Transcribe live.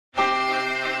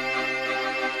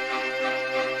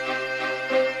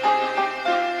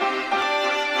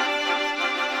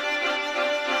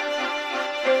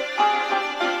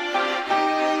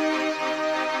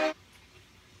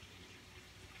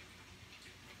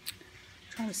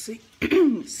trying to see.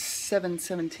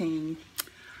 7:17.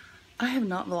 I have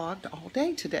not vlogged all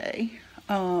day today.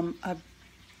 I've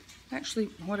actually,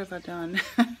 what have I done?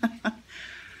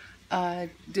 I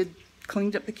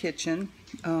cleaned up the kitchen.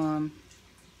 I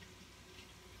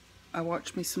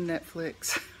watched me some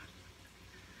Netflix.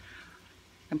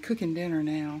 I'm cooking dinner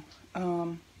now.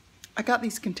 I got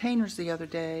these containers the other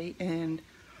day, and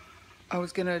I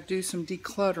was going to do some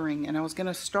decluttering, and I was going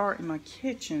to start in my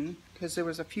kitchen because there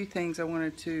was a few things I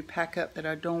wanted to pack up that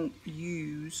I don't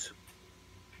use,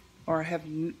 or I have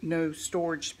no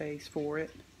storage space for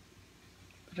it.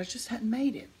 But I just hadn't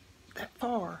made it that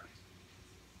far.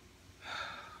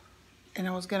 And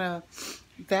I was going to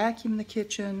vacuum the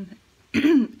kitchen,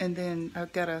 and then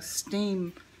I've got a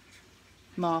steam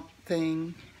mop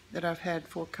thing that I've had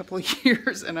for a couple of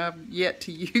years, and I've yet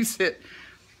to use it.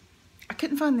 I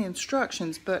couldn't find the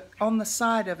instructions, but on the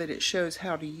side of it, it shows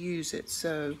how to use it.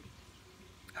 So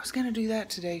I was going to do that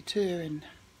today too, and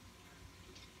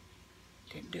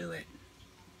didn't do it.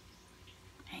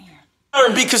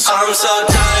 Man. Because I'm so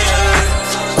tired.